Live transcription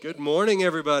Good morning,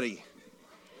 everybody.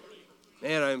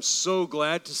 Man, I'm so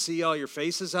glad to see all your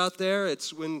faces out there.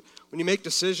 It's when you make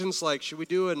decisions like, should we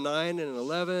do a 9 and an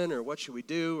 11, or what should we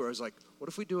do? Or it's like, what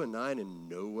if we do a 9 and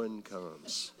no one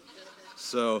comes?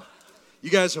 So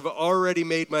you guys have already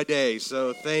made my day,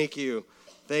 so thank you.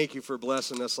 Thank you for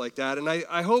blessing us like that. And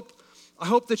I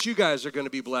hope that you guys are going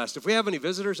to be blessed. If we have any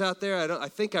visitors out there, I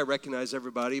think I recognize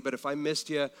everybody, but if I missed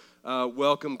you,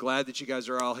 welcome. Glad that you guys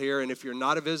are all here. And if you're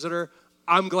not a visitor,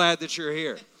 I'm glad that you're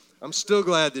here. I'm still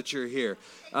glad that you're here.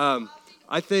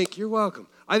 I think you're welcome.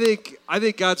 I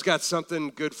think God's got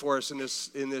something good for us in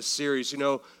this series. You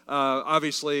know,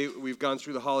 obviously we've gone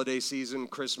through the holiday season,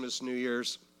 Christmas, New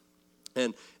Year's,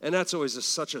 and that's always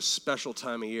such a special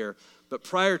time of year. But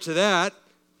prior to that,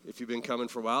 if you've been coming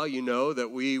for a while, you know that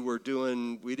we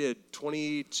did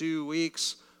 22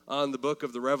 weeks on the book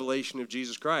of the Revelation of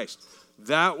Jesus Christ.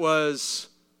 That was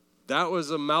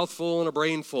a mouthful and a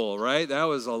brainful, right? That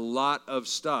was a lot of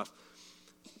stuff.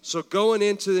 So going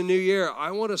into the new year,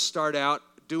 I want to start out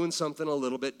doing something a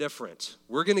little bit different.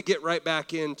 We're going to get right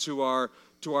back into our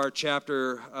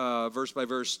chapter,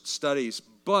 verse-by-verse studies,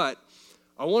 but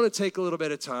I want to take a little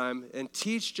bit of time and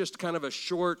teach just kind of a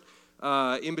short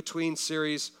in-between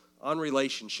series on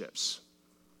relationships.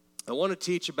 I want to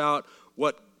teach about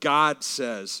what God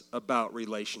says about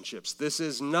relationships. This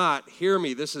is not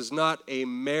a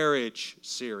marriage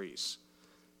series,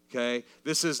 okay?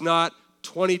 This is not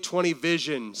 2020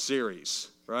 vision series,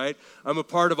 right? I'm a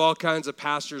part of all kinds of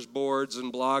pastors' boards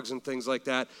and blogs and things like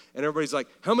that, and everybody's like,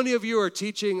 how many of you are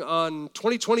teaching on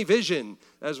 2020 vision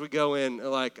as we go in?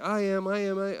 Like, I am.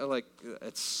 I'm like,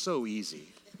 it's so easy.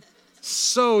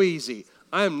 So easy.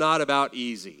 I am not about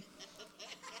easy.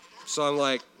 So I'm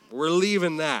like, we're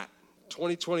leaving that.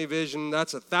 2020 vision,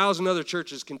 that's 1,000 other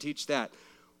churches can teach that.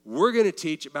 We're going to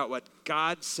teach about what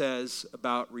God says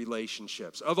about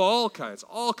relationships of all kinds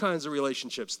of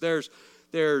relationships.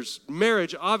 There's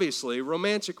marriage, obviously,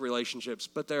 romantic relationships,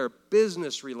 but there are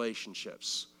business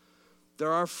relationships.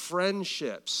 There are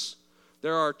friendships.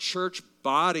 There are church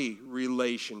body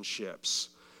relationships,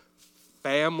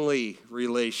 family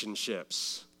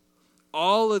relationships.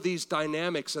 All of these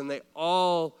dynamics, and they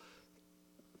all,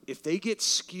 if they get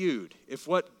skewed, if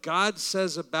what God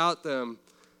says about them,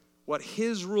 what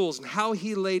his rules and how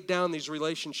he laid down these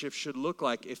relationships should look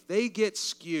like, if they get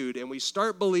skewed and we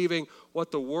start believing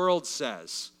what the world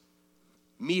says,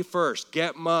 me first,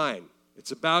 get mine,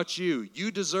 it's about you,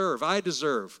 you deserve, I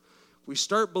deserve, we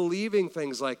start believing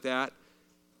things like that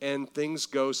and things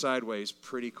go sideways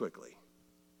pretty quickly.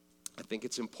 I think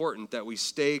it's important that we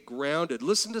stay grounded.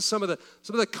 Listen to some of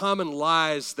the common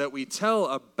lies that we tell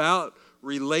about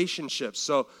relationships.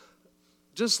 So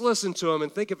just listen to them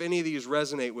and think if any of these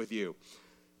resonate with you.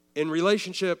 In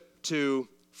relationship to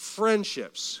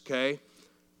friendships, okay?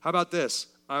 How about this?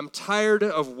 I'm tired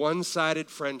of one-sided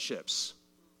friendships.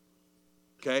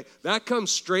 Okay? That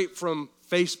comes straight from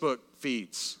Facebook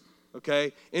feeds.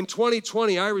 Okay? In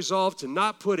 2020, I resolved to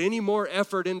not put any more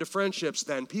effort into friendships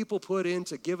than people put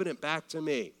into giving it back to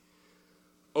me.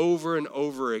 Over and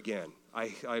over again.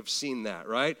 I've seen that,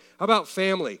 right? How about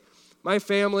family? My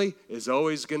family is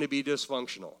always going to be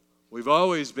dysfunctional. We've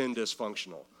always been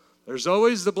dysfunctional. There's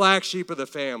always the black sheep of the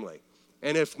family.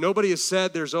 And if nobody has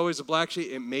said there's always a black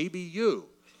sheep, it may be you.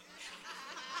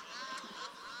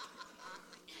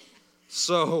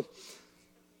 So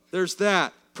there's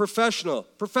that. Professional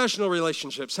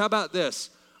relationships. How about this?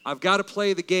 I've got to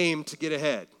play the game to get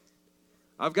ahead.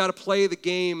 I've got to play the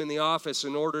game in the office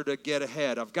in order to get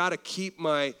ahead. I've got to keep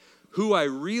who I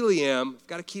really am, I've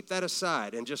got to keep that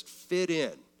aside and just fit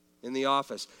in the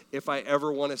office if I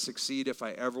ever want to succeed, if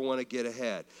I ever want to get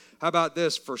ahead. How about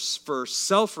this for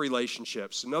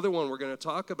self-relationships? Another one we're going to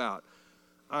talk about.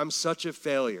 I'm such a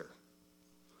failure.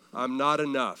 I'm not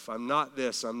enough. I'm not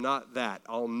this. I'm not that.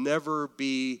 I'll never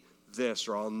be this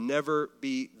or I'll never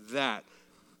be that.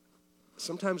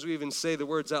 Sometimes we even say the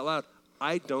words out loud,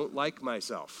 I don't like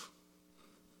myself.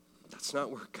 That's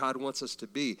not where God wants us to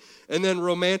be. And then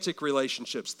romantic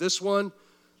relationships. This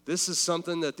is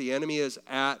something that the enemy is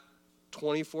at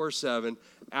 24/7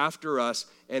 after us,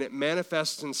 and it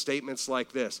manifests in statements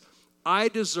like this. I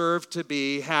deserve to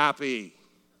be happy.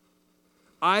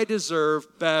 I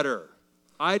deserve better.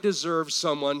 I deserve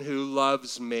someone who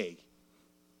loves me.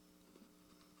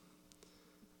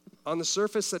 On the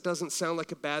surface, that doesn't sound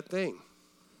like a bad thing.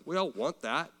 We all want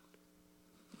that.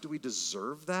 Do we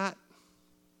deserve that?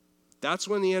 That's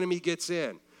when the enemy gets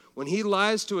in. When he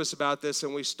lies to us about this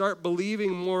and we start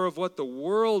believing more of what the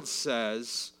world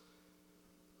says,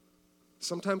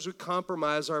 sometimes we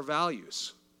compromise our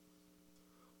values.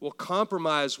 We'll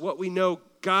compromise what we know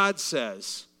God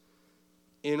says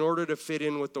in order to fit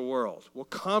in with the world. We'll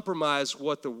compromise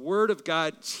what the Word of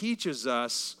God teaches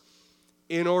us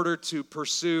in order to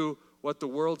pursue what the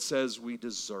world says we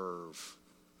deserve.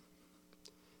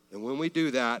 And when we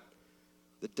do that,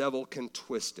 the devil can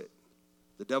twist it.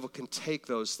 The devil can take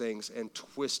those things and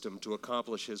twist them to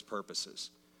accomplish his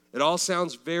purposes. It all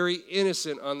sounds very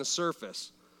innocent on the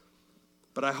surface,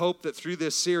 but I hope that through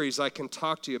this series I can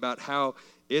talk to you about how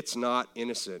it's not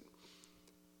innocent.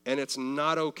 And it's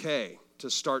not okay to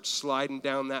start sliding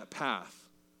down that path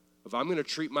of I'm going to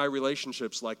treat my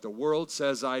relationships like the world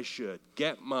says I should.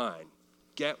 Get mine.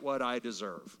 Get what I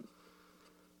deserve.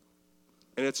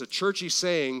 And it's a churchy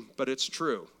saying, but it's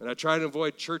true. And I try to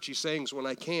avoid churchy sayings when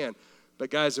I can. But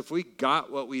guys, if we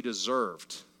got what we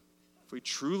deserved, if we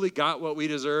truly got what we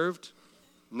deserved,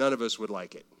 none of us would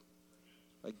like it.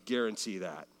 I guarantee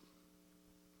that.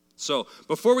 So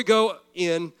before we go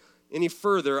in any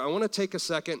further, I want to take a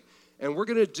second, and we're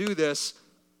going to do this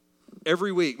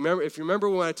every week. If you remember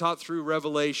when I taught through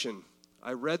Revelation,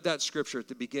 I read that scripture at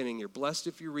the beginning. You're blessed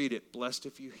if you read it, blessed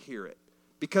if you hear it.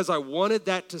 Because I wanted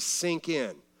that to sink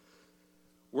in.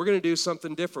 We're going to do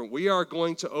something different. We are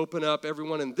going to open up,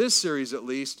 everyone in this series at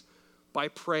least, by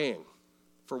praying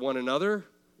for one another,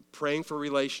 praying for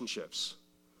relationships.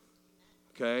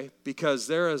 Okay? Because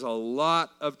there is a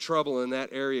lot of trouble in that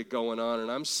area going on,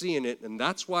 and I'm seeing it, and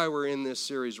that's why we're in this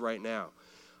series right now.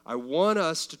 I want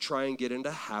us to try and get into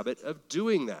the habit of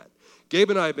doing that. Gabe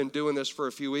and I have been doing this for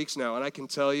a few weeks now, and I can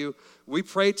tell you, we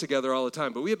pray together all the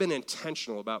time, but we have been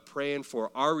intentional about praying for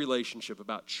our relationship,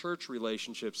 about church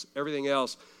relationships, everything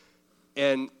else,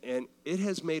 and it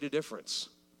has made a difference.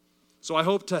 So I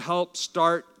hope to help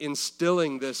start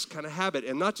instilling this kind of habit,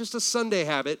 and not just a Sunday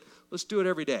habit, let's do it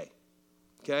every day,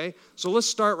 okay? So let's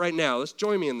start right now. Let's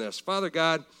join me in this. Father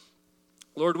God,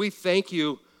 Lord, we thank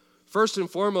you first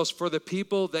and foremost for the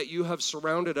people that you have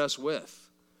surrounded us with.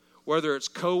 Whether it's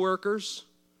coworkers,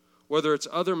 whether it's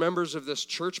other members of this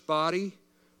church body,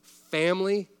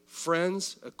 family,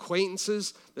 friends,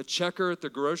 acquaintances, the checker at the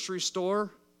grocery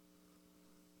store,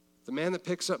 the man that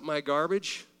picks up my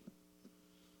garbage,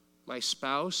 my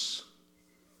spouse,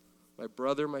 my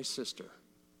brother, my sister.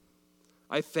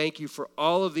 I thank you for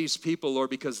all of these people, Lord,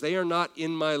 because they are not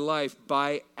in my life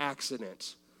by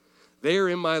accident. They are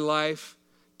in my life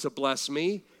to bless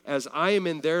me as I am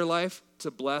in their life to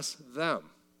bless them.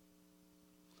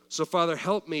 So, Father,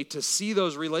 help me to see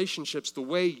those relationships the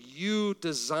way you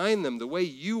design them, the way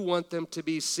you want them to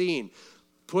be seen.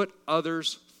 Put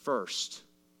others first.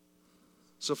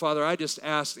 So, Father, I just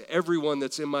ask everyone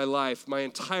that's in my life, my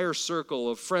entire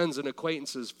circle of friends and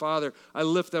acquaintances, Father, I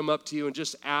lift them up to you and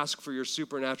just ask for your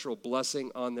supernatural blessing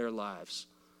on their lives.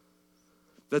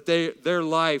 That their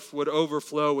life would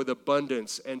overflow with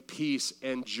abundance and peace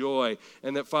and joy.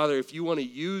 And that, Father, if you want to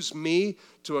use me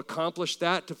to accomplish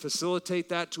that, to facilitate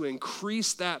that, to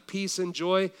increase that peace and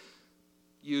joy,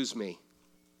 use me.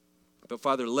 But,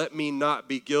 Father, let me not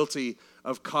be guilty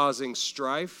of causing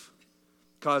strife,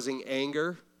 causing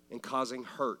anger, and causing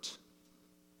hurt.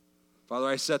 Father,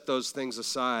 I set those things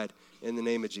aside in the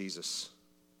name of Jesus.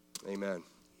 Amen.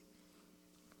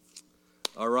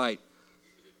 All right.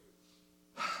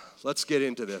 Let's get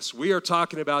into this. We are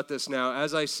talking about this now.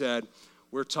 As I said,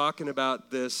 we're talking about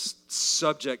this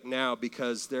subject now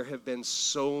because there have been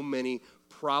so many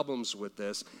problems with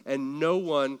this, and no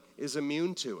one is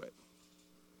immune to it.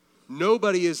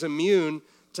 Nobody is immune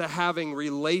to having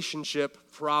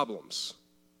relationship problems,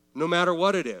 no matter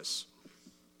what it is.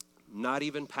 Not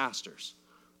even pastors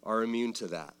are immune to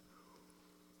that.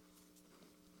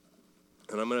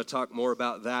 And I'm going to talk more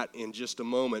about that in just a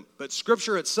moment. But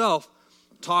Scripture itself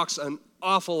talks an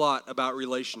awful lot about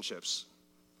relationships,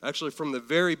 actually from the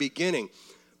very beginning.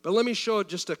 But let me show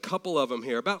just a couple of them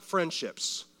here about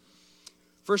friendships.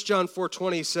 1 John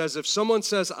 4:20 says, if someone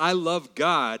says, I love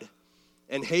God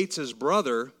and hates his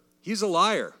brother, he's a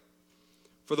liar.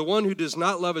 For the one who does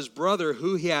not love his brother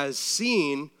who he has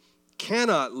seen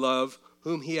cannot love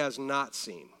whom he has not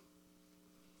seen.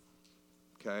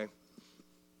 Okay?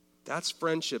 That's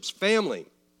friendships. Family.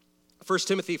 1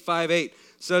 Timothy 5:8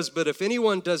 says, but if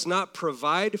anyone does not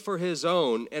provide for his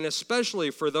own, and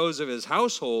especially for those of his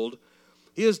household,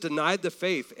 he has denied the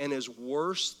faith and is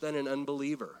worse than an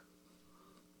unbeliever.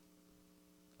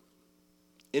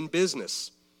 In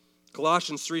business,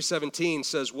 Colossians 3:17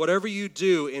 says, whatever you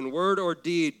do in word or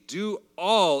deed, do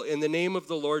all in the name of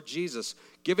the Lord Jesus,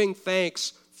 giving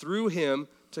thanks through him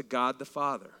to God the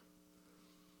Father.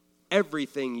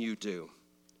 Everything you do.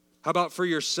 How about for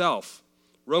yourself?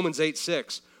 Romans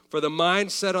 8:6, for the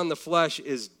mind set on the flesh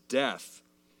is death,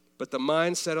 but the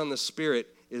mind set on the spirit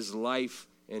is life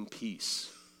and peace.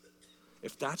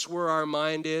 If that's where our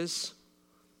mind is,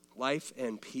 life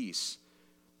and peace.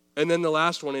 And then the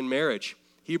last one in marriage,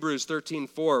 Hebrews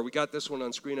 13:4. We got this one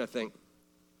on screen, I think.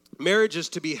 Marriage is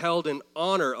to be held in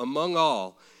honor among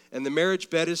all, and the marriage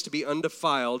bed is to be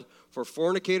undefiled. For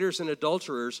fornicators and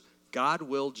adulterers, God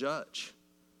will judge.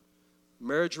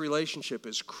 Marriage relationship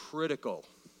is critical.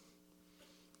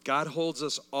 God holds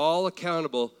us all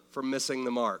accountable for missing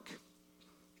the mark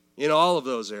in all of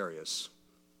those areas.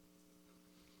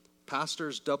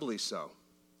 Pastors, doubly so.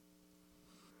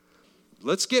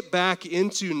 Let's get back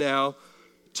into now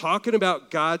talking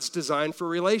about God's design for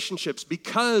relationships,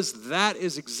 because that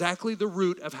is exactly the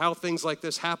root of how things like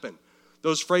this happen.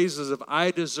 Those phrases of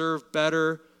I deserve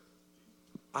better,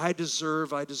 I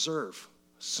deserve. As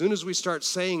soon as we start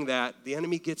saying that, the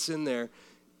enemy gets in there,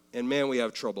 and man, we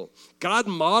have trouble. God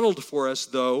modeled for us,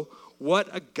 though,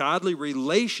 what a godly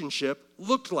relationship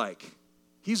looked like.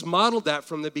 He's modeled that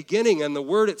from the beginning, and the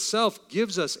word itself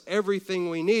gives us everything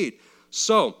we need.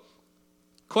 So,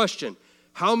 question,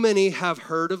 how many have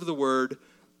heard of the word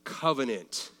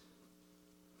covenant?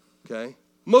 Okay,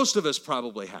 most of us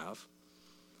probably have.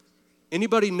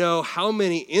 Anybody know how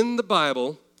many in the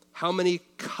Bible, how many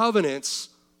covenants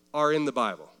are in the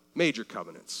Bible? Major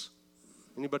covenants.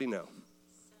 Anybody know?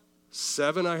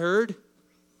 7, I heard.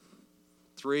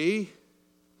 3.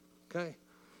 Okay.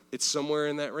 It's somewhere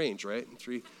in that range, right?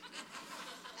 3.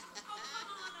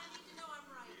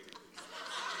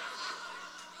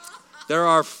 There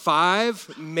are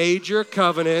 5 major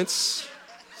covenants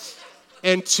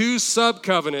and 2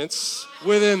 sub-covenants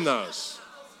within those.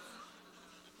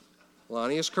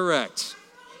 Lonnie is correct.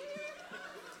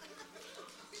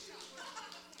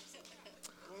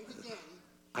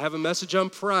 I have a message on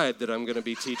pride that I'm going to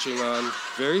be teaching on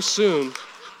very soon,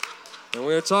 and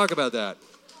we're going to talk about that.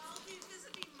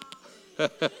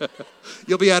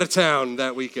 You'll be out of town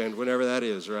that weekend, whenever that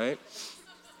is, right?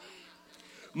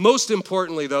 Most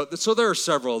importantly, though, so there are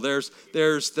several. There's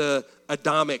the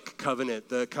Adamic covenant,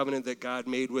 the covenant that God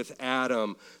made with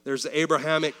Adam. There's the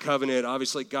Abrahamic covenant,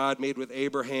 obviously God made with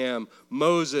Abraham,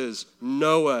 Moses,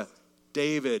 Noah,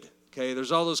 David. Okay,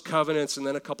 there's all those covenants and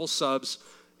then a couple subs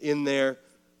in there.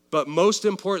 But most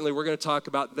importantly, we're going to talk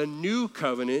about the new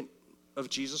covenant of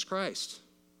Jesus Christ.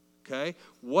 Okay,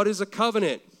 what is a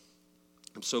covenant?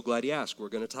 I'm so glad you asked. We're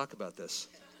going to talk about this.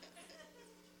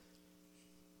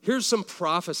 Here's some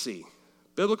prophecy,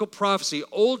 biblical prophecy,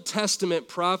 Old Testament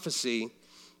prophecy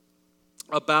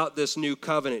about this new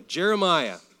covenant.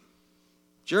 Jeremiah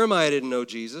didn't know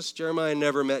Jesus. Jeremiah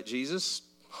never met Jesus,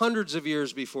 hundreds of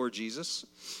years before Jesus.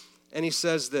 And he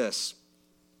says this,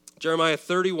 Jeremiah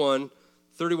 31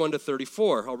 to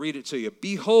 34. I'll read it to you.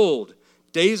 Behold,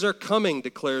 days are coming,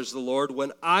 declares the Lord,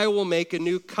 when I will make a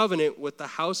new covenant with the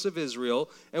house of Israel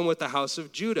and with the house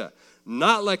of Judah.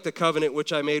 Not like the covenant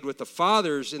which I made with the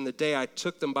fathers in the day I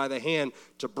took them by the hand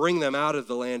to bring them out of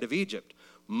the land of Egypt.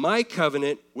 My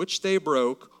covenant, which they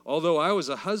broke, although I was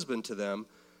a husband to them,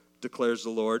 declares the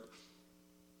Lord.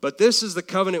 But this is the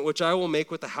covenant which I will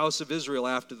make with the house of Israel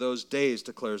after those days,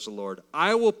 declares the Lord.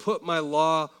 I will put my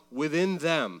law within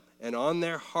them and on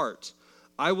their heart.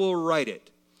 I will write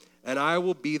it, and I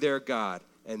will be their God,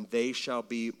 and they shall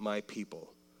be my people.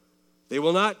 They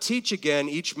will not teach again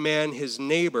each man his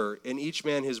neighbor and each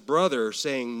man his brother,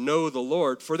 saying, know the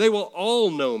Lord, for they will all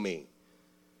know me.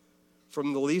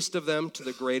 From the least of them to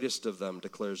the greatest of them,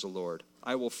 declares the Lord.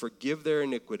 I will forgive their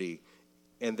iniquity,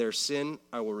 and their sin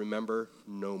I will remember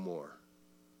no more.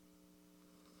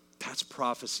 That's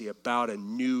prophecy about a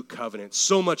new covenant.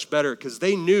 So much better, because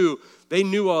they knew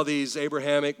all these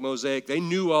Abrahamic, Mosaic, they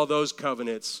knew all those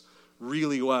covenants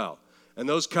really well. And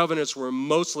those covenants were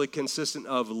mostly consistent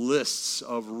of lists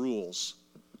of rules.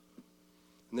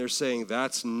 And they're saying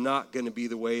that's not going to be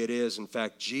the way it is. In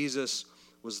fact, Jesus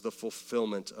was the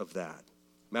fulfillment of that.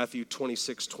 Matthew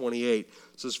 26:28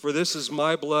 says, for this is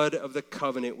my blood of the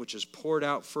covenant, which is poured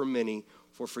out for many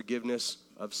for forgiveness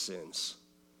of sins.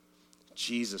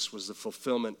 Jesus was the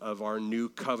fulfillment of our new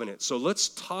covenant. So let's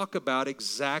talk about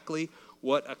exactly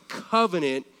what a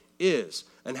covenant is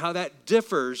and how that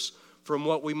differs from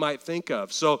what we might think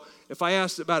of. So if I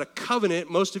asked about a covenant,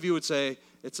 most of you would say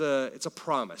it's a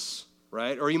promise,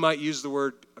 right? Or you might use the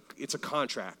word, it's a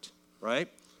contract, right?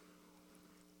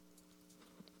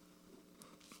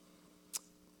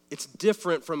 It's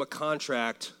different from a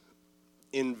contract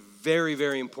in very,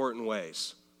 very important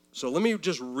ways. So let me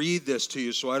just read this to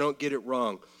you so I don't get it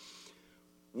wrong.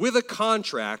 With a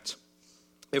contract,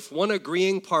 if one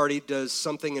agreeing party does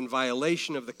something in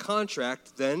violation of the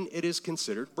contract, then it is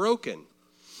considered broken.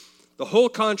 The whole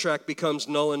contract becomes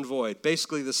null and void.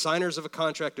 Basically, the signers of a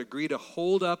contract agree to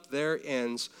hold up their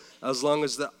ends as long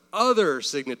as the other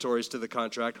signatories to the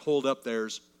contract hold up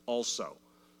theirs also.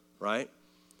 right?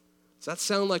 Does that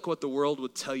sound like what the world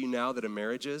would tell you now that a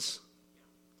marriage is?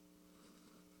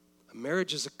 A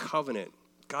marriage is a covenant.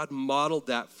 God modeled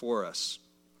that for us.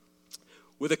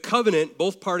 With a covenant,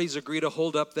 both parties agree to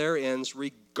hold up their ends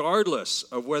regardless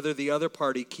of whether the other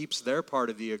party keeps their part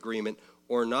of the agreement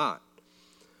or not.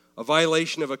 A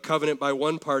violation of a covenant by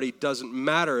one party doesn't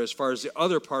matter as far as the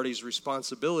other party's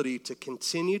responsibility to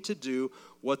continue to do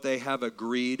what they have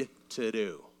agreed to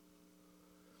do.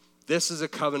 This is a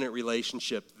covenant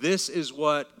relationship. This is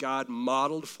what God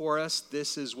modeled for us.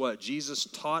 This is what Jesus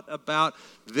taught about.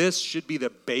 This should be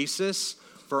the basis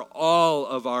for all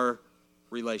of our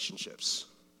relationships.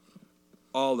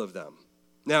 All of them.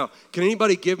 Now, can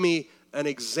anybody give me an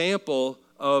example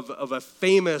of a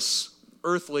famous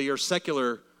earthly or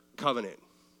secular covenant?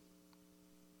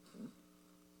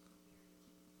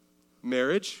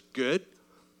 Marriage, good.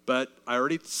 But I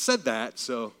already said that,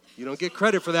 so you don't get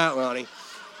credit for that, Lonnie.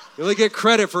 You only get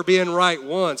credit for being right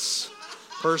once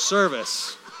per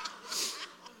service.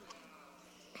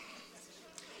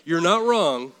 You're not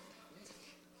wrong.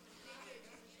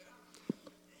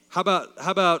 How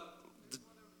about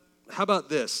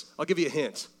this? I'll give you a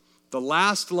hint. The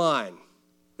last line,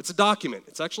 it's a document.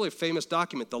 It's actually a famous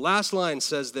document. The last line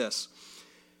says this: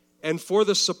 "And for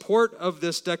the support of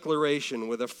this declaration,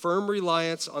 with a firm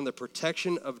reliance on the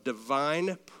protection of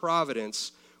divine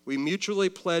providence, we mutually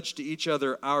pledge to each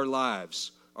other our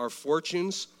lives, our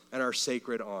fortunes, and our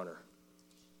sacred honor."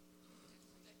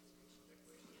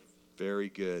 Very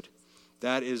good.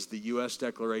 That is the U.S.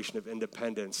 Declaration of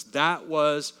Independence. That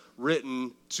was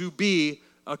written to be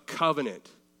a covenant.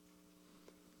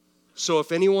 So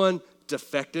if anyone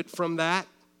defected from that,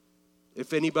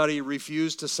 if anybody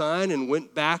refused to sign and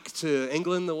went back to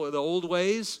England the old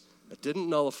ways, it didn't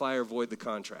nullify or void the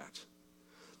contract.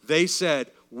 They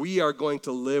said, we are going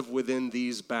to live within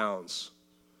these bounds.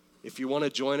 If you want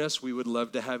to join us, we would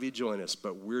love to have you join us,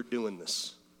 but we're doing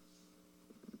this.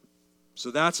 So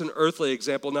that's an earthly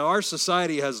example. Now, our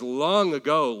society has long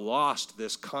ago lost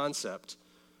this concept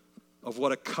of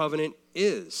what a covenant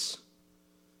is.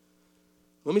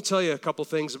 Let me tell you a couple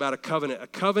things about a covenant. A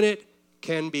covenant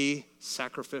can be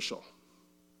sacrificial.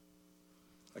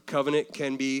 A covenant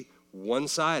can be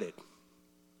one-sided.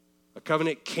 A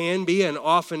covenant can be and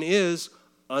often is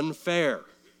unfair.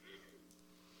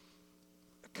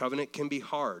 A covenant can be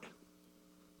hard.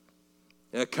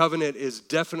 And a covenant is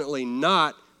definitely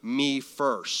not me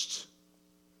first.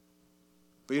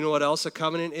 But you know what else a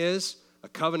covenant is? A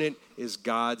covenant is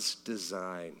God's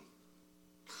design.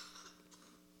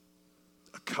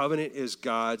 A covenant is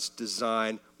God's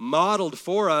design, modeled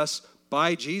for us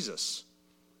by Jesus.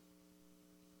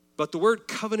 But the word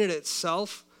covenant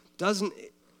itself doesn't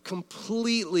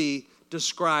completely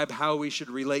describe how we should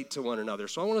relate to one another.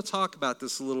 So I want to talk about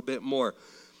this a little bit more.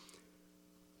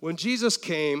 When Jesus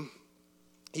came,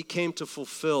 he came to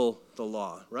fulfill the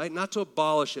law, right? Not to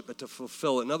abolish it, but to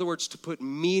fulfill it. In other words, to put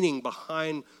meaning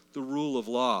behind the rule of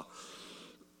law.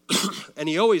 And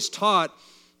he always taught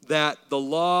that the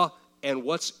law and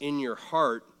what's in your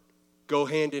heart go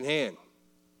hand in hand.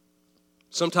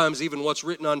 Sometimes even what's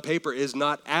written on paper is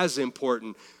not as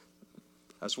important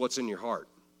as what's in your heart.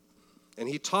 And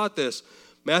he taught this,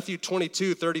 Matthew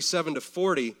 22, 37 to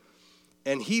 40.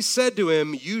 And he said to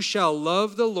him, "You shall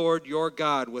love the Lord your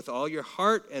God with all your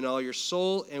heart and all your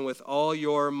soul and with all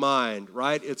your mind,"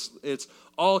 right? It's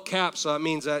all caps, so that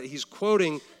means that he's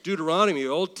quoting Deuteronomy,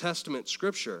 Old Testament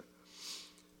scripture.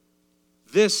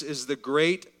 "This is the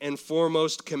great and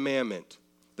foremost commandment.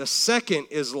 The second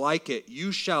is like it.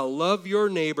 You shall love your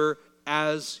neighbor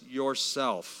as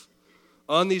yourself.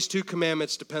 On these two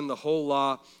commandments depend the whole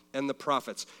law and the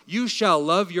prophets." You shall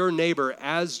love your neighbor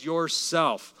as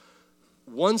yourself.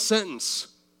 One sentence,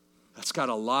 that's got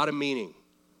a lot of meaning.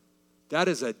 That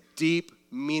is a deep,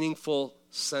 meaningful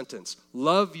sentence.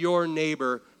 Love your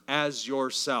neighbor as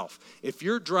yourself. If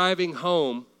you're driving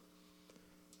home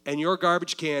and your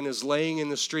garbage can is laying in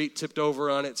the street tipped over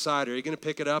on its side, are you going to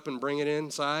pick it up and bring it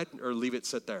inside or leave it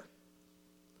sit there?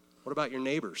 What about your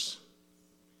neighbors?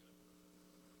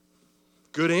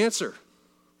 Good answer.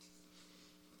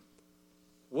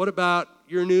 What about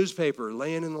your newspaper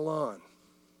laying in the lawn?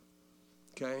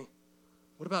 Okay?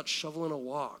 What about shoveling a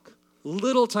walk?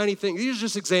 Little tiny things. These are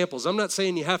just examples. I'm not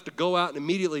saying you have to go out and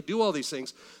immediately do all these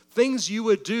things. Things you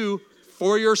would do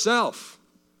for yourself.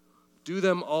 Do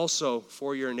them also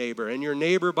for your neighbor. And your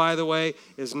neighbor, by the way,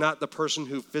 is not the person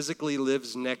who physically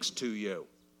lives next to you.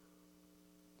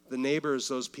 The neighbor is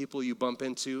those people you bump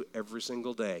into every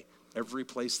single day, every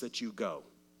place that you go.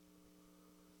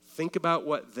 Think about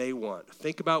what they want.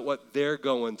 Think about what they're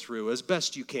going through as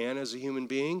best you can as a human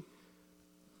being.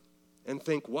 And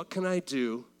think, what can I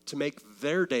do to make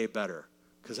their day better?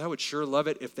 Because I would sure love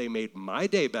it if they made my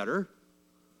day better.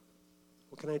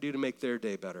 What can I do to make their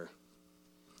day better?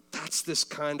 That's this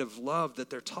kind of love that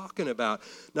they're talking about.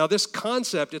 Now, this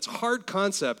concept, it's a hard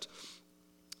concept.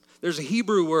 There's a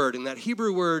Hebrew word, and that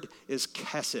Hebrew word is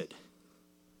kesed.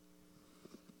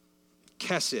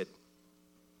 Kesed.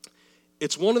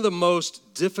 It's one of the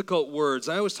most difficult words.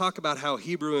 I always talk about how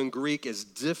Hebrew and Greek is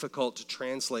difficult to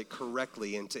translate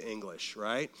correctly into English,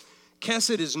 right?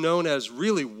 Kesed is known as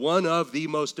really one of the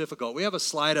most difficult. We have a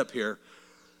slide up here.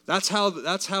 That's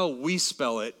how we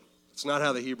spell it. It's not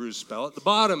how the Hebrews spell it. The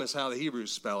bottom is how the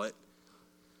Hebrews spell it.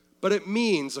 But it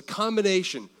means a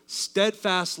combination: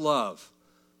 steadfast love,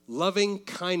 loving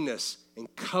kindness,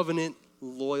 and covenant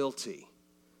loyalty.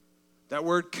 That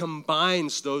word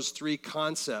combines those three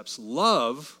concepts: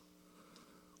 love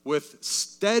with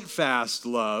steadfast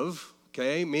love,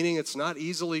 okay, meaning it's not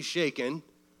easily shaken,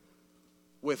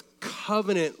 with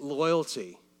covenant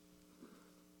loyalty.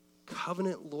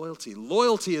 Covenant loyalty.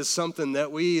 Loyalty is something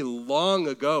that we long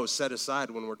ago set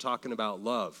aside when we're talking about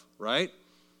love, right?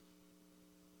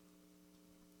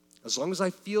 As long as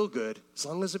I feel good, as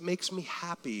long as it makes me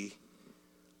happy,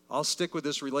 I'll stick with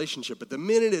this relationship. But the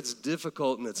minute it's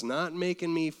difficult and it's not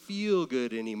making me feel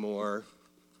good anymore,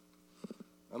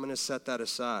 I'm going to set that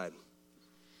aside.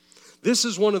 This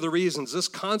is one of the reasons, this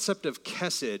concept of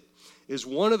kesed is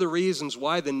one of the reasons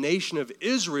why the nation of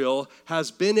Israel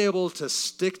has been able to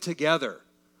stick together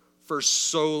for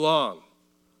so long.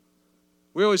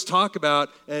 We always talk about,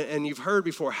 and you've heard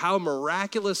before, how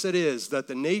miraculous it is that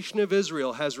the nation of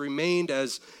Israel has remained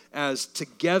as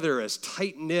together, as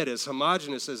tight-knit, as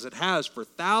homogenous as it has for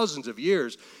thousands of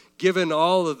years, given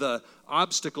all of the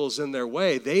obstacles in their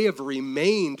way. They have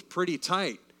remained pretty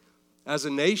tight as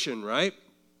a nation, right?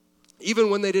 Even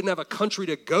when they didn't have a country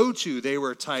to go to, they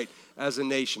were tight as a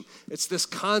nation. It's this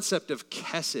concept of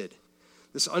kesed,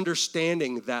 this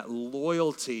understanding that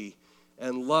loyalty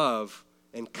and love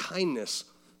and kindness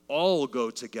all go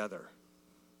together.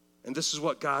 And this is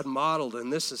what God modeled,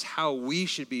 and this is how we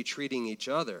should be treating each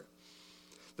other.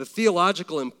 The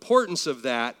theological importance of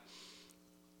that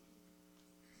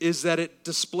is that it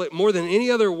displays, more than any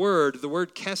other word, the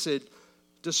word kesed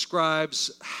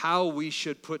describes how we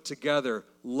should put together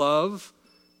love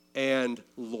and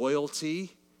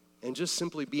loyalty and just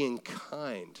simply being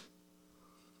kind,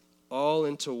 all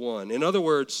into one. In other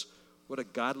words, what a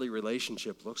godly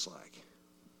relationship looks like.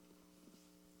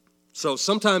 So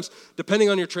sometimes, depending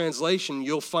on your translation,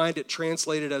 you'll find it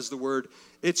translated as the word,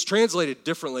 it's translated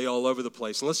differently all over the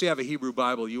place. Unless you have a Hebrew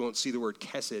Bible, you won't see the word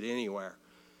kesed anywhere.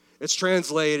 It's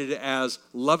translated as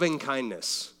loving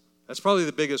kindness. That's probably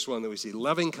the biggest one that we see,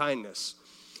 loving kindness.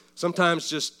 Sometimes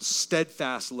just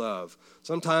steadfast love.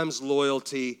 Sometimes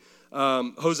loyalty.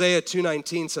 Hosea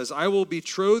 2:19 says, I will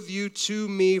betroth you to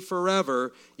me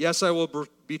forever. Yes, I will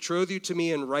betroth you to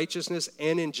me in righteousness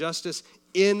and in justice,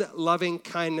 in loving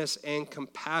kindness and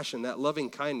compassion. That loving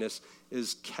kindness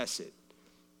is kesed.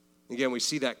 Again, we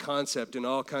see that concept in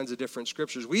all kinds of different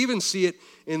scriptures. We even see it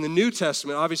in the New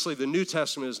Testament. Obviously, the New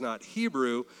Testament is not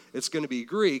Hebrew. It's going to be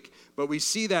Greek. But we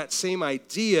see that same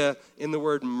idea in the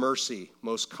word mercy,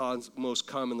 most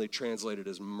commonly translated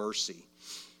as mercy.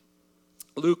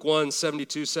 Luke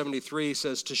 1:72-73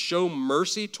 says, to show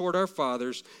mercy toward our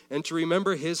fathers and to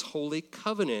remember his holy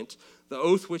covenant, the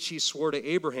oath which he swore to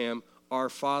Abraham, our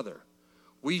father.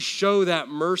 We show that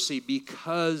mercy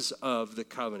because of the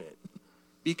covenant,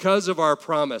 because of our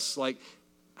promise. Like,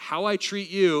 how I treat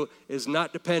you is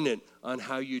not dependent on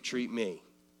how you treat me.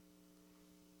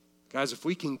 Guys, if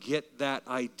we can get that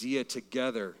idea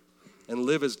together and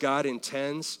live as God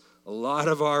intends, a lot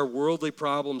of our worldly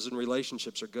problems and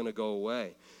relationships are going to go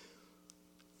away.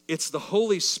 It's the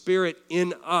Holy Spirit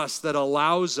in us that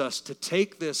allows us to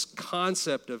take this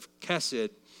concept of kesed,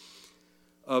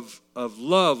 of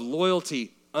love,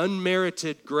 loyalty,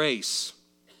 unmerited grace,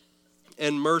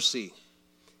 and mercy.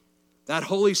 That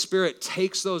Holy Spirit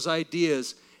takes those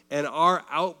ideas, and our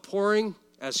outpouring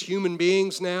as human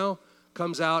beings now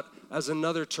comes out as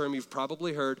another term you've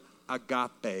probably heard,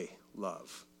 agape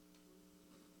love.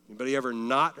 Anybody ever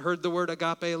not heard the word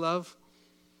agape love?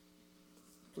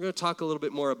 We're going to talk a little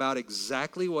bit more about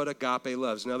exactly what agape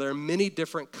loves. Now, there are many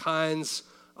different kinds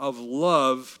of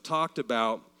love talked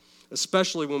about,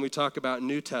 especially when we talk about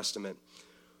New Testament.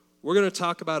 We're going to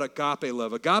talk about agape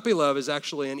love. Agape love is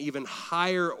actually an even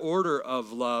higher order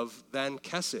of love than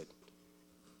kesed,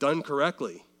 done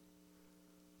correctly.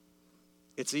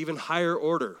 It's even higher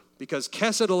order. Because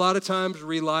kesed a lot of times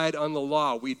relied on the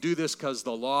law. We do this because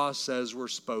the law says we're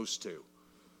supposed to.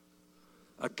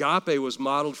 Agape was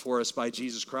modeled for us by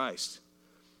Jesus Christ.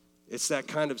 It's that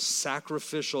kind of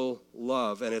sacrificial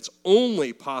love, and it's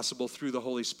only possible through the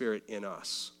Holy Spirit in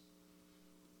us.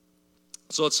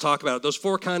 So let's talk about it. Those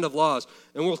 4 kind of laws,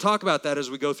 and we'll talk about that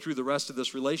as we go through the rest of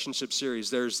this relationship series.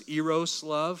 There's eros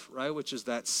love, right, which is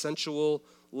that sensual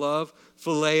love.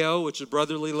 Phileo, which is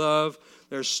brotherly love.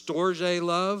 There's storge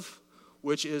love,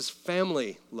 which is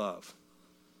family love.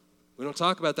 We don't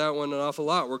talk about that one an awful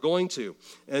lot. We're going to.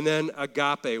 And then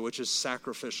agape, which is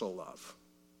sacrificial love.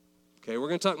 Okay, we're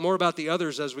going to talk more about the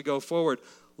others as we go forward.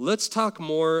 Let's talk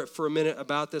more for a minute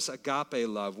about this agape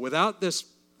love. Without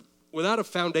a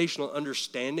foundational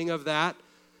understanding of that,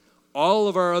 all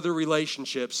of our other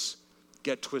relationships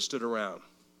get twisted around.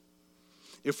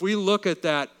 If we look at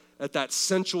that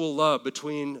sensual love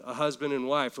between a husband and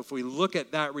wife, if we look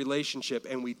at that relationship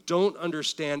and we don't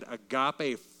understand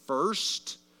agape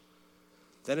first,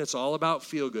 then it's all about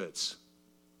feel-goods.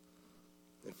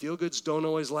 And feel-goods don't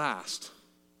always last.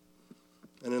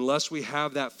 And unless we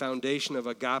have that foundation of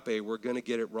agape, we're going to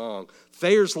get it wrong.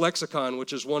 Thayer's Lexicon,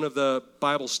 which is one of the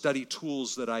Bible study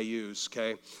tools that I use,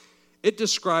 okay, it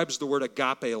describes the word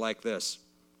agape like this.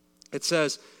 It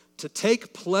says, to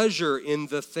take pleasure in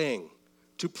the thing,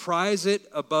 to prize it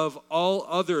above all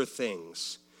other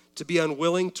things, to be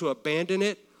unwilling to abandon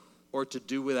it or to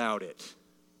do without it.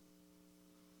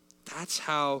 That's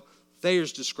how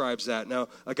Thayer's describes that. Now,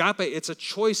 agape, it's a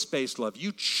choice-based love.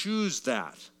 You choose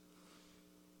that.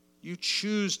 You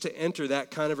choose to enter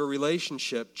that kind of a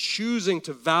relationship, choosing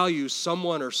to value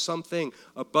someone or something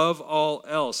above all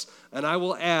else. And I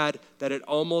will add that it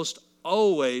almost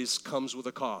always comes with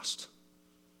a cost.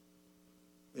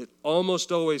 It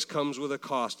almost always comes with a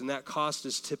cost, and that cost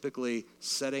is typically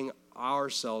setting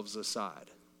ourselves aside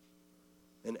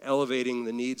and elevating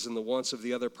the needs and the wants of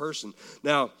the other person.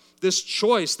 Now, this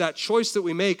choice, that choice that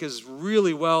we make, is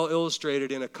really well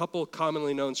illustrated in a couple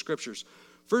commonly known scriptures.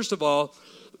 First of all,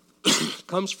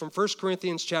 comes from 1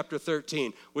 Corinthians chapter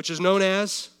 13, which is known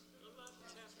as?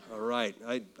 All right.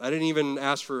 I didn't even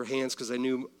ask for hands because I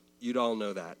knew you'd all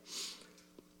know that.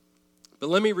 But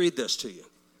let me read this to you.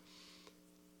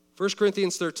 1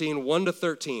 Corinthians 13, 1 to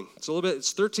 13.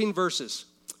 It's 13 verses.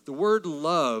 The word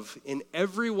love in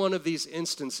every one of these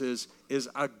instances is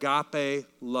agape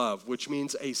love, which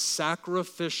means a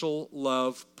sacrificial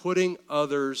love, putting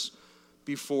others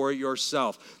before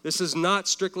yourself. This is not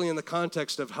strictly in the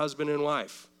context of husband and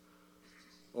wife,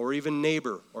 or even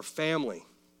neighbor or family.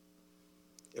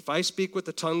 If I speak with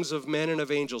the tongues of men and of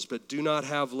angels, but do not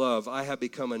have love, I have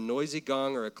become a noisy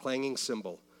gong or a clanging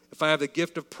cymbal. If I have the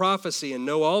gift of prophecy and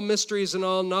know all mysteries and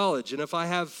all knowledge, and if I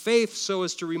have faith so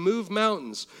as to remove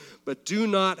mountains, but do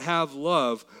not have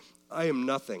love, I am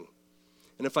nothing.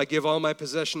 And if I give all my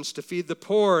possessions to feed the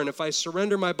poor, and if I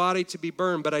surrender my body to be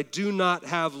burned, but I do not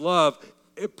have love,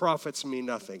 it profits me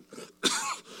nothing.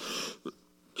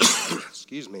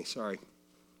 Excuse me, sorry.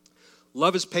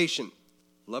 Love is patient.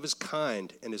 Love is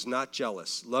kind and is not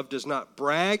jealous. Love does not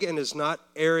brag and is not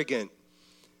arrogant.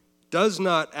 Does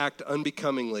not act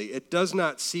unbecomingly. It does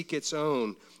not seek its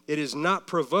own. It is not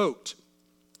provoked.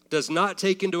 Does not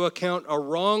take into account a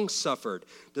wrong suffered.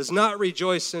 Does not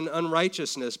rejoice in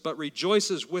unrighteousness, but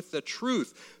rejoices with the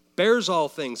truth. Bears all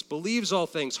things, believes all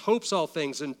things, hopes all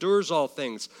things, endures all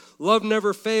things. Love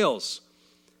never fails.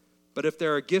 But if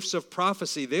there are gifts of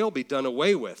prophecy, they'll be done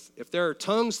away with. If there are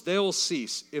tongues, they will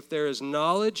cease. If there is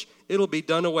knowledge, it'll be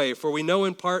done away. For we know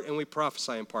in part and we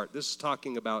prophesy in part. This is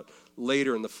talking about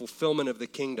later in the fulfillment of the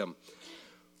kingdom.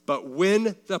 But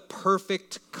when the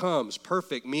perfect comes,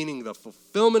 perfect meaning the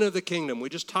fulfillment of the kingdom, we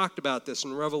just talked about this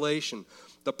in Revelation,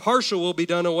 the partial will be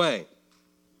done away.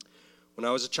 When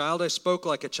I was a child, I spoke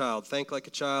like a child, think like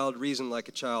a child, reasoned like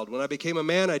a child. When I became a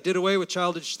man, I did away with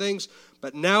childish things.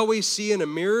 But now we see in a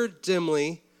mirror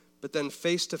dimly, but then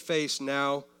face to face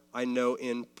now I know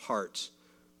in part.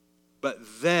 But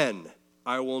then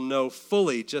I will know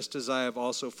fully, just as I have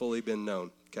also fully been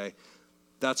known. Okay,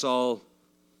 that's all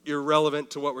irrelevant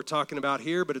to what we're talking about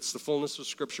here, but it's the fullness of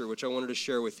Scripture, which I wanted to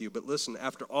share with you. But listen,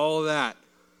 after all of that,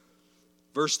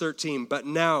 verse 13, but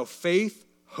now faith,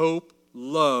 hope,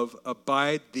 love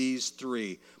abide these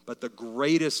three, but the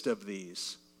greatest of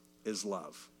these is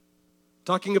love.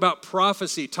 Talking about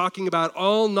prophecy, talking about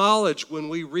all knowledge when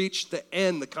we reach the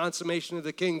end, the consummation of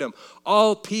the kingdom,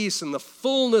 all peace and the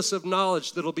fullness of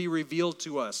knowledge that'll be revealed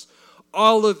to us.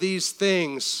 All of these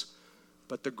things,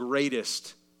 but the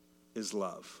greatest is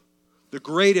love. The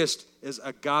greatest is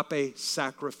agape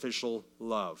sacrificial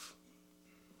love.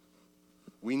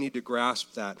 We need to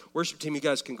grasp that. Worship team, you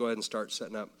guys can go ahead and start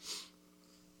setting up.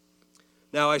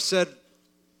 Now, I said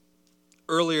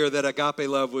earlier that agape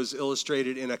love was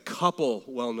illustrated in a couple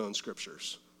well-known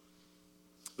scriptures.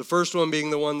 The first one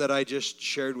being the one that I just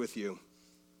shared with you.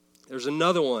 There's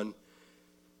another one.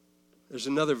 There's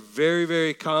another very,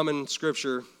 very common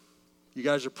scripture. You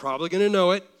guys are probably going to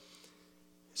know it.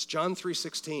 It's John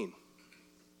 3:16.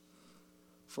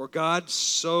 For God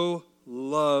so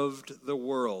loved the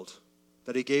world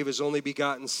that he gave his only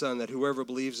begotten Son, that whoever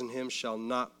believes in him shall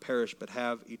not perish but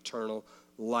have eternal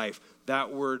life.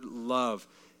 That word love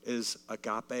is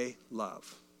agape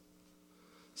love.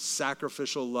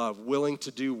 Sacrificial love, willing to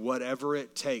do whatever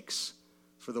it takes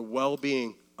for the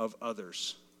well-being of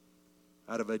others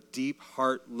out of a deep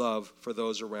heart love for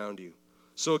those around you.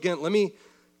 So again,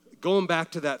 going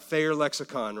back to that Thayer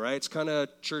lexicon, right? It's kind of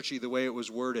churchy the way it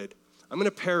was worded. I'm going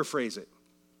to paraphrase it.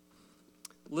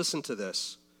 Listen to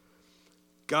this.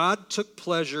 God took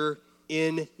pleasure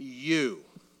in you,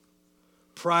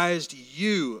 prized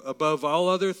you above all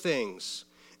other things,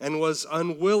 and was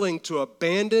unwilling to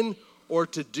abandon or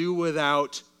to do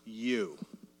without you.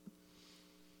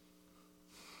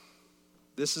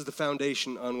 This is the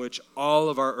foundation on which all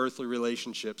of our earthly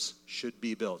relationships should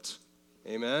be built.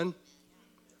 Amen?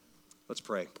 Let's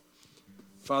pray.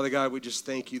 Father God, we just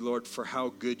thank you, Lord, for how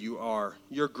good you are.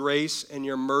 Your grace and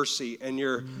your mercy and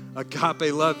your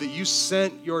agape love that you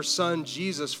sent your Son,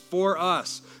 Jesus, for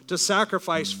us, to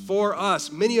sacrifice for us.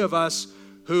 Many of us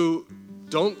who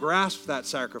don't grasp that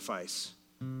sacrifice.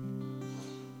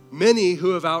 Many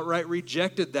who have outright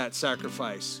rejected that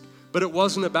sacrifice. But it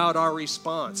wasn't about our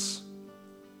response.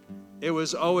 It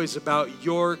was always about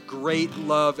your great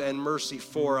love and mercy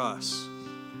for us.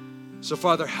 So,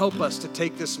 Father, help us to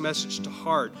take this message to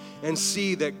heart and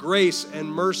see that grace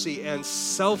and mercy and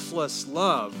selfless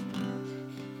love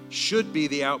should be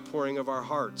the outpouring of our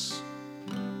hearts.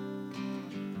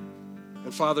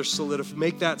 And, Father,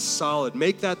 make that solid.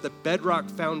 Make that the bedrock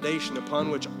foundation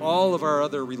upon which all of our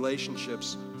other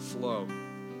relationships flow.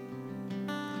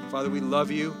 Father, we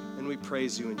love you and we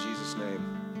praise you in Jesus' name.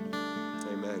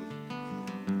 Amen.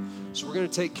 So we're going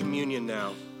to take communion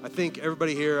now. I think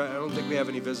everybody here, I don't think we have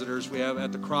any visitors. We have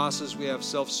at the crosses, we have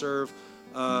self-serve.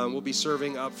 We'll be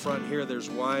serving up front here. There's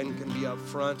wine can be up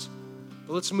front.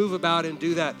 But let's move about and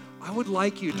do that. I would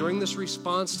like you, during this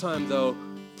response time, though,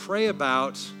 pray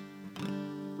about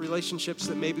relationships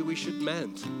that maybe we should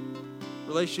mend.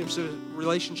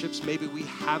 Relationships maybe we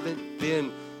haven't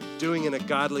been doing in a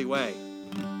godly way.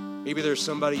 Maybe there's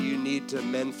somebody you need to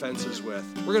mend fences with.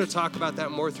 We're going to talk about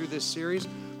that more through this series.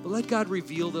 But let God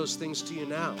reveal those things to you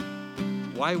now.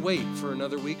 Why wait for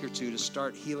another week or two to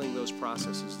start healing those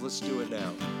processes? Let's do it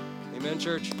now. Amen,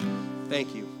 church?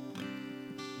 Thank you.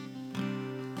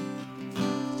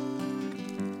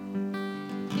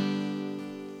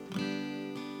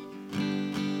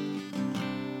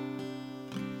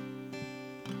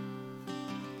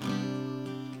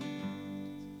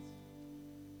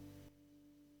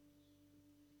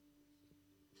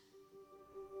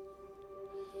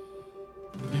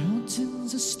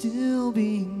 Mountains are still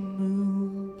being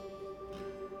moved.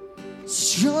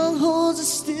 Strongholds are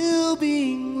still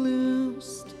being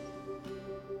loosed.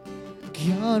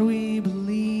 God, we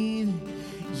believe.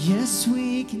 Yes,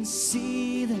 we can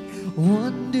see that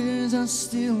wonders are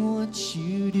still what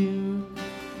you do.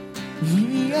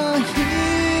 We are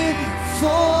here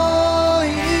for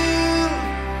you.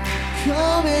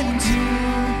 Come and do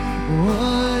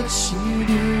what you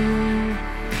do.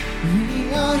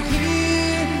 We are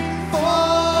here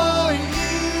for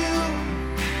you.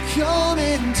 Come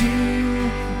and do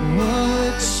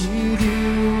what you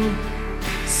do.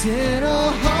 Set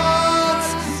our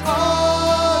hearts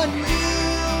on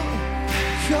you.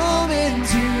 Come and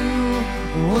do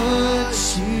what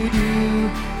you do.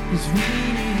 'Cause we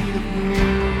need a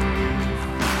move.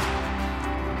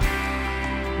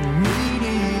 We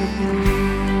need a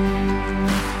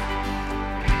move.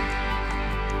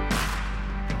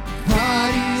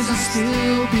 Bodies are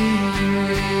still being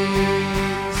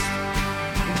raised.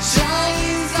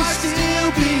 Giants are still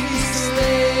being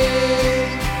slain.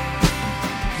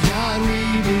 God, we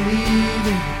believe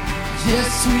it.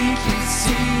 Yes, we can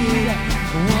see it.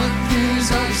 Wonders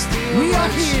are still. We are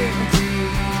here.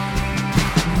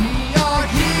 We are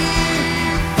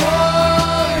here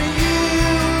for you.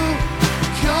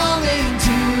 Come and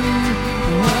do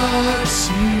what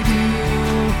you do.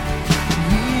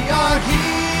 We are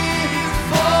here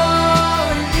for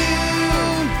you.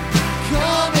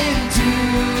 Come and do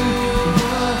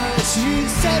what you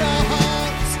set our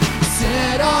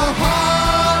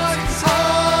hearts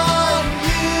on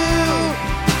you.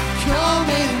 Come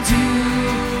and do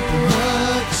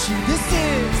what you.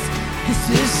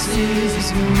 This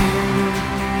is love.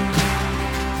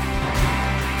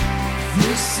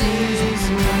 This is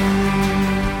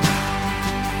love.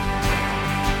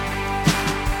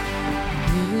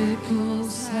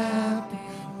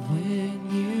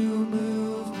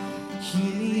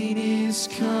 is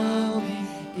coming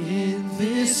in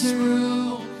this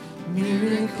room.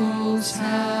 Miracles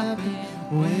happen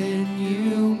when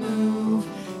you move,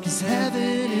 'cause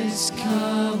heaven is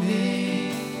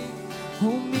coming.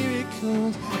 Oh,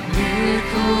 miracles,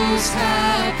 miracles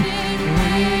happen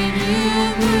when you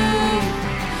move.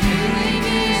 Healing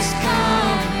is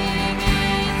coming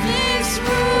in this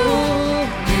room.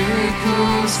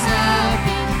 Miracles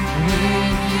happen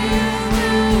when you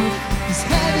move, 'cause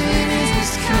heaven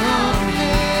is coming.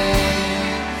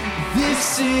 This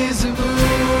is a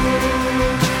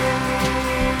move.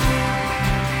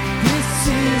 This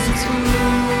is a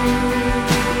move.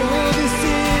 Oh, this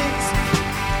is.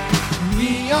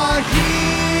 We are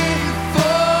here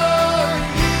for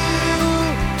you.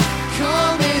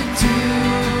 Come and do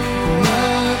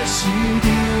what you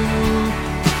do.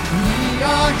 We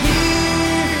are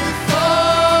here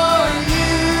for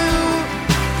you.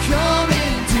 Come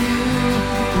and do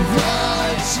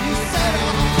what you set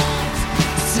our hearts.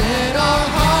 Set our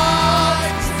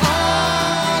hearts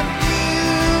on you.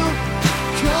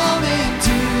 Come and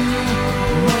do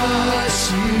what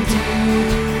you do.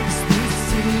 'Cause this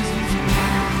is you.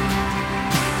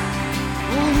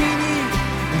 Oh, we need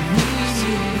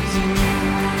you.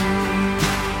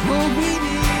 Oh, we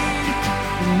need you.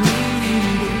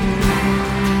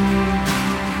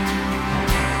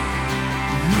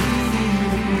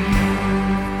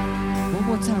 One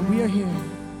more time, we are here.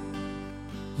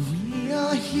 We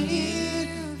are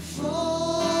here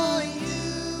for you.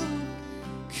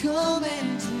 Come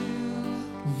and do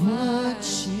what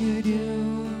you do.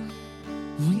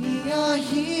 We are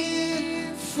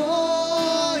here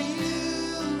for you.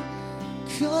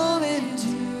 Come and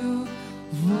do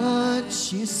what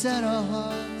you set our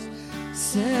hearts.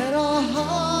 Set our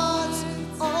hearts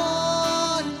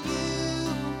on you.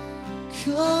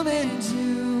 Come and do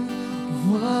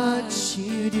what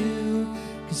you do,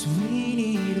 'cause we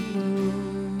need a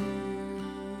move.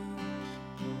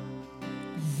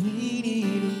 We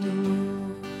need a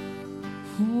move.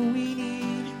 Oh, we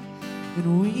need, and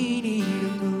we need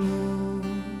a move.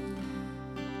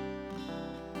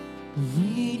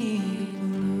 We need a move.